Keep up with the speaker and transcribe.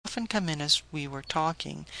often come in as we were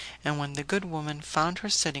talking, and when the good woman found her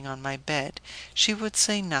sitting on my bed, she would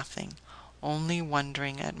say nothing, only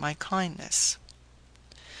wondering at my kindness.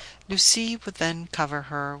 Lucie would then cover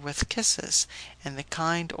her with kisses, and the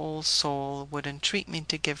kind old soul would entreat me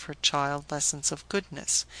to give her child lessons of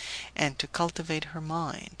goodness, and to cultivate her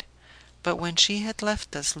mind. But when she had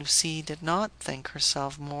left us, Lucie did not think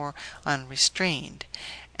herself more unrestrained,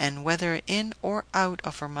 and whether in or out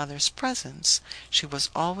of her mother's presence, she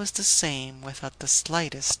was always the same without the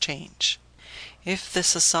slightest change. If the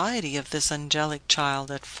society of this angelic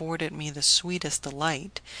child afforded me the sweetest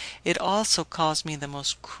delight, it also caused me the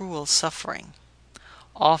most cruel suffering.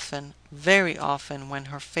 Often, very often, when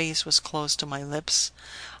her face was close to my lips,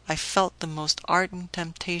 I felt the most ardent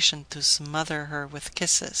temptation to smother her with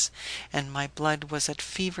kisses, and my blood was at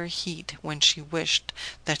fever heat when she wished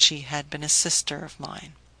that she had been a sister of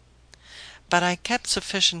mine. But I kept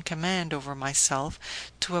sufficient command over myself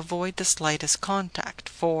to avoid the slightest contact,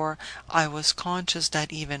 for I was conscious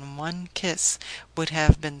that even one kiss would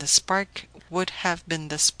have been the spark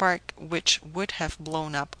which would have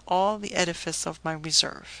blown up all the edifice of my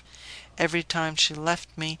reserve. Every time she left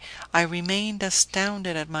me I remained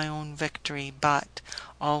astounded at my own victory, but,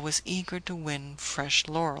 always eager to win fresh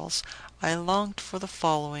laurels, I longed for the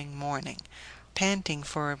following morning, panting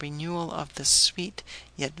for a renewal of this sweet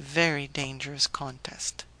yet very dangerous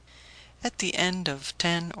contest. At the end of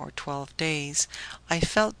 10 or 12 days I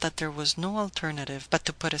felt that there was no alternative but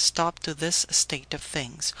to put a stop to this state of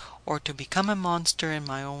things, or to become a monster in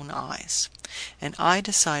my own eyes, and I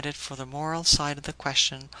decided for the moral side of the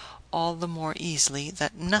question all the more easily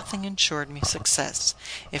that nothing ensured me success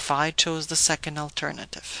if I chose the second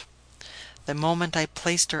alternative. The moment I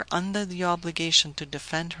placed her under the obligation to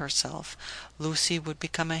defend herself, Lucie would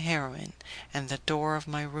become a heroine, and the door of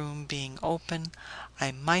my room being open,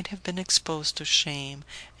 I might have been exposed to shame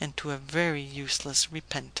and to a very useless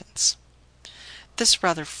repentance. This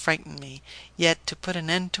rather frightened me, yet to put an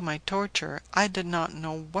end to my torture I did not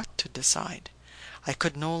know what to decide. I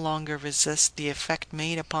could no longer resist the effect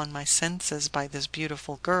made upon my senses by this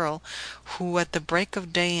beautiful girl, who at the break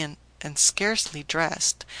of day and scarcely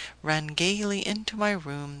dressed, ran gaily into my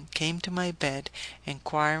room, came to my bed,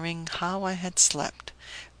 enquiring how I had slept,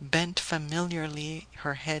 bent familiarly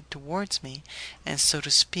her head towards me, and, so to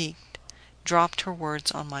speak, dropped her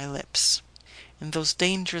words on my lips. In those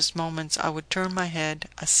dangerous moments I would turn my head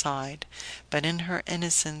aside, but in her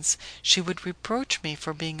innocence she would reproach me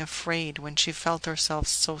for being afraid when she felt herself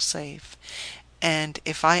so safe, and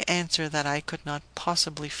if I answered that I could not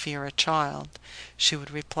possibly fear a child, she would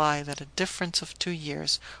reply that a difference of 2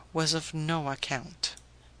 years was of no account.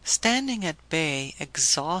 Standing at bay,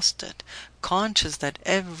 exhausted, conscious that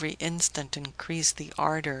every instant increased the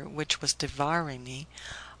ardour which was devouring me,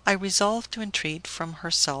 I resolved to entreat from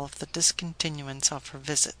herself the discontinuance of her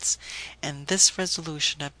visits, and this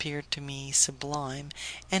resolution appeared to me sublime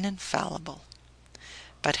and infallible.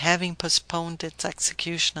 But having postponed its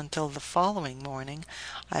execution until the following morning,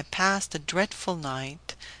 I passed a dreadful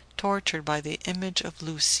night, tortured by the image of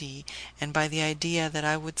Lucie and by the idea that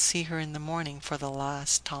I would see her in the morning for the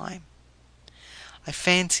last time. I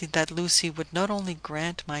fancied that Lucie would not only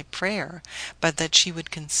grant my prayer, but that she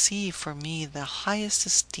would conceive for me the highest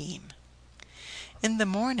esteem. In the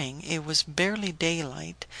morning it was barely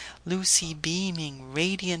daylight, Lucie beaming,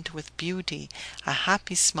 radiant with beauty, a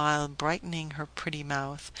happy smile brightening her pretty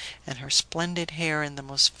mouth, and her splendid hair in the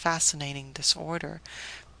most fascinating disorder,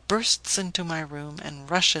 bursts into my room and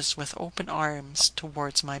rushes with open arms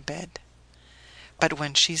towards my bed. But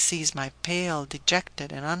when she sees my pale,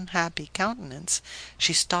 dejected, and unhappy countenance,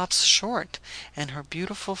 she stops short, and her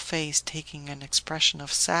beautiful face taking an expression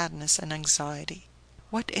of sadness and anxiety.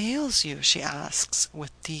 "What ails you?" she asks,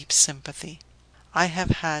 with deep sympathy. "I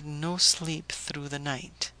have had no sleep through the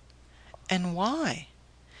night." "And why?"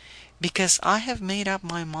 "Because I have made up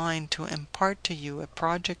my mind to impart to you a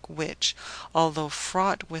project which, although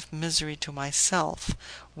fraught with misery to myself,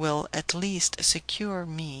 will at least secure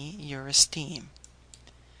me your esteem."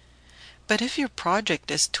 "But if your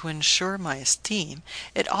project is to ensure my esteem,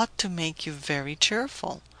 it ought to make you very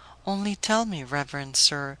cheerful. Only tell me, reverend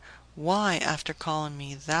sir, why, after calling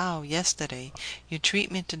me 'thou' yesterday, you treat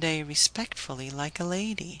me today respectfully like a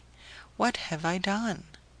lady. What have I done?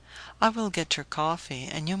 I will get your coffee,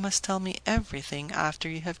 and you must tell me everything after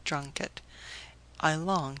you have drunk it. I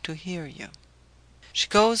long to hear you." She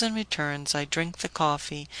goes and returns, I drink the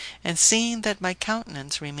coffee, and seeing that my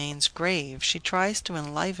countenance remains grave, she tries to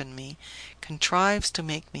enliven me, contrives to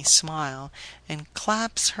make me smile, and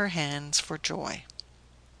claps her hands for joy.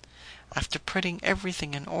 After putting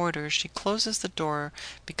everything in order, she closes the door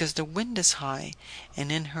because the wind is high,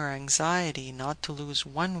 and in her anxiety not to lose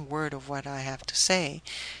one word of what I have to say,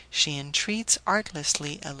 she entreats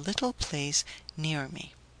artlessly a little place near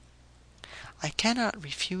me. I cannot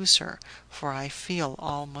refuse her, for I feel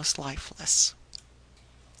almost lifeless.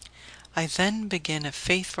 I then begin a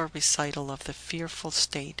faithful recital of the fearful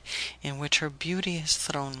state in which her beauty has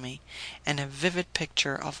thrown me, and a vivid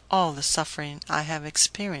picture of all the suffering I have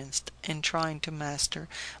experienced in trying to master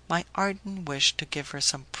my ardent wish to give her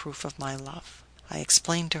some proof of my love. I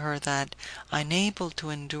explain to her that, unable to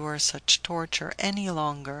endure such torture any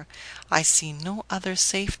longer, I see no other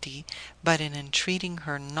safety but in entreating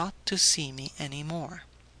her not to see me any more.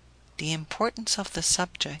 The importance of the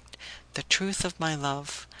subject, the truth of my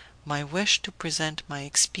love, my wish to present my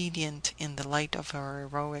expedient in the light of her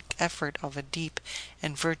heroic effort of a deep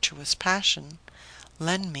and virtuous passion,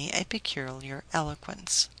 lend me a peculiar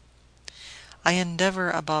eloquence. I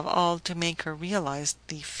endeavour above all to make her realize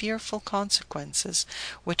the fearful consequences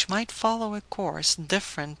which might follow a course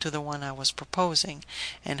different to the one I was proposing,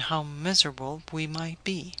 and how miserable we might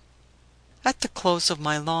be. At the close of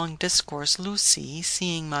my long discourse, Lucie,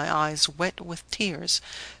 seeing my eyes wet with tears,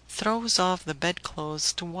 throws off the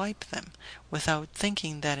bedclothes to wipe them, without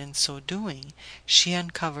thinking that in so doing she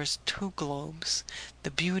uncovers two globes,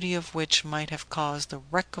 the beauty of which might have caused the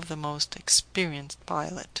wreck of the most experienced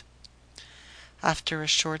pilot. After a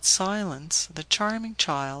short silence, the charming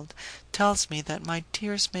child tells me that my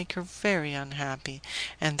tears make her very unhappy,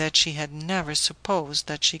 and that she had never supposed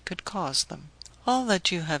that she could cause them. "All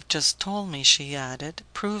that you have just told me," she added,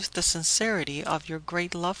 "proves the sincerity of your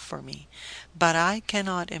great love for me, but I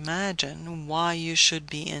cannot imagine why you should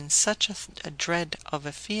be in such a dread of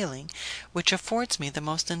a feeling which affords me the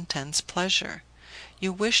most intense pleasure.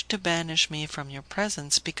 You wish to banish me from your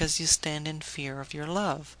presence because you stand in fear of your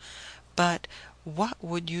love, but what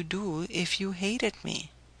would you do if you hated me?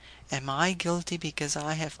 Am I guilty because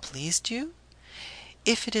I have pleased you?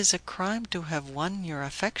 If it is a crime to have won your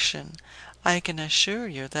affection, I can assure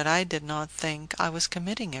you that I did not think I was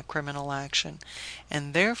committing a criminal action,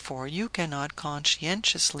 and therefore you cannot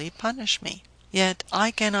conscientiously punish me. Yet I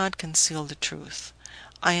cannot conceal the truth.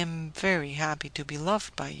 I am very happy to be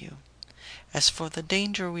loved by you. As for the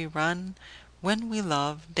danger we run, when we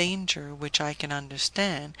love, danger which I can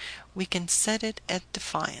understand, we can set it at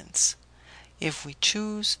defiance, if we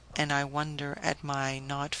choose, and I wonder at my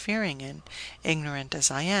not fearing it, ignorant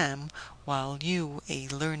as I am, while you, a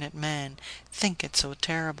learned man, think it so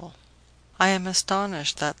terrible. I am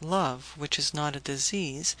astonished that love, which is not a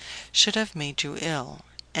disease, should have made you ill,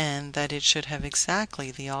 and that it should have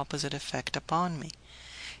exactly the opposite effect upon me.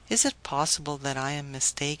 Is it possible that I am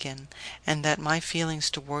mistaken, and that my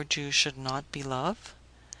feelings toward you should not be love?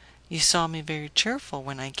 You saw me very cheerful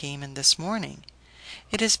when I came in this morning.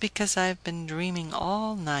 It is because I have been dreaming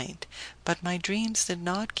all night, but my dreams did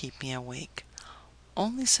not keep me awake.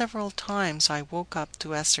 Only several times I woke up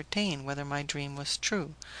to ascertain whether my dream was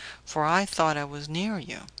true, for I thought I was near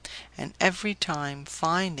you, and every time,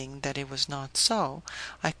 finding that it was not so,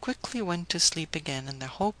 I quickly went to sleep again in the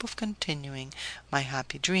hope of continuing my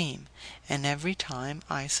happy dream, and every time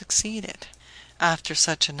I succeeded. After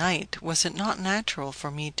such a night, was it not natural for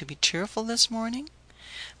me to be cheerful this morning?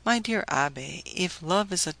 My dear abbé, if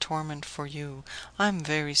love is a torment for you, I am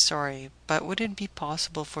very sorry, but would it be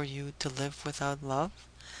possible for you to live without love?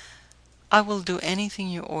 I will do anything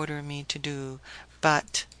you order me to do,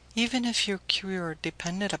 but even if your cure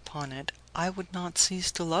depended upon it, I would not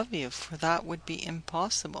cease to love you, for that would be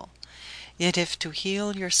impossible. Yet if to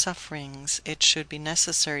heal your sufferings it should be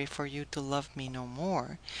necessary for you to love me no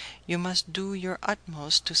more, you must do your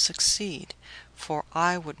utmost to succeed, for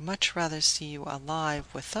I would much rather see you alive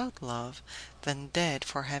without love than dead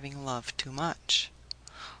for having loved too much.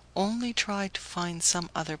 Only try to find some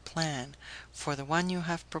other plan, for the one you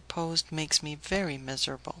have proposed makes me very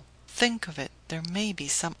miserable. Think of it, there may be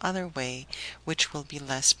some other way which will be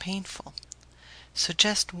less painful.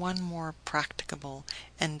 Suggest one more practicable,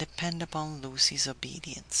 and depend upon Lucie's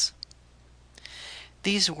obedience." These